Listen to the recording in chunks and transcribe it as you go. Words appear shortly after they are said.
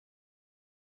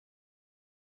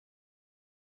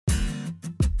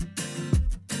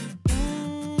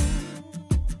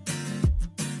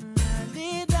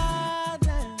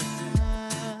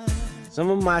Some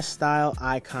of my style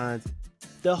icons,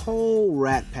 the whole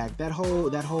Rat Pack, that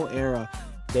whole era,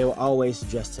 they were always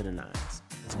dressed to the nines.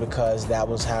 It's because that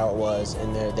was how it was,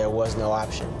 and there was no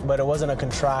option. But it wasn't a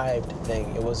contrived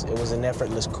thing. It was an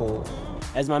effortless cool.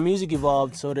 As my music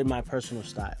evolved, so did my personal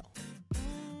style.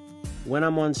 When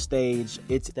I'm on stage,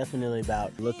 it's definitely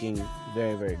about looking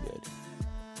very, very good.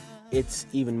 It's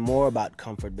even more about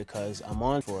comfort because I'm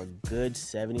on for a good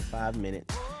 75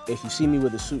 minutes. If you see me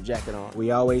with a suit jacket on,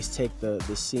 we always take the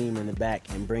seam in the back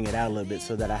and bring it out a little bit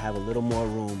so that I have a little more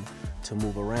room to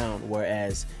move around,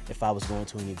 whereas if I was going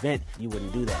to an event, you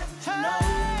wouldn't do that.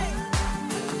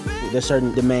 There's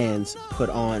certain demands put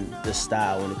on the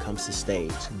style when it comes to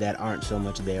stage that aren't so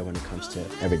much there when it comes to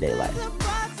everyday life.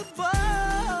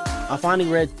 Alfani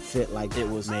Red fit like it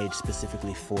was made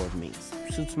specifically for me.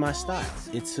 It suits my style.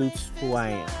 It suits who I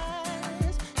am.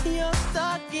 You're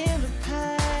stuck in the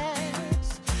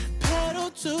past. Pedal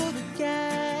to the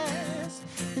gas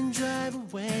and drive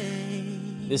away.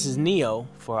 This is Neo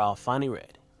for Alfani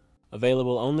Red.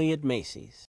 Available only at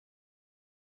Macy's.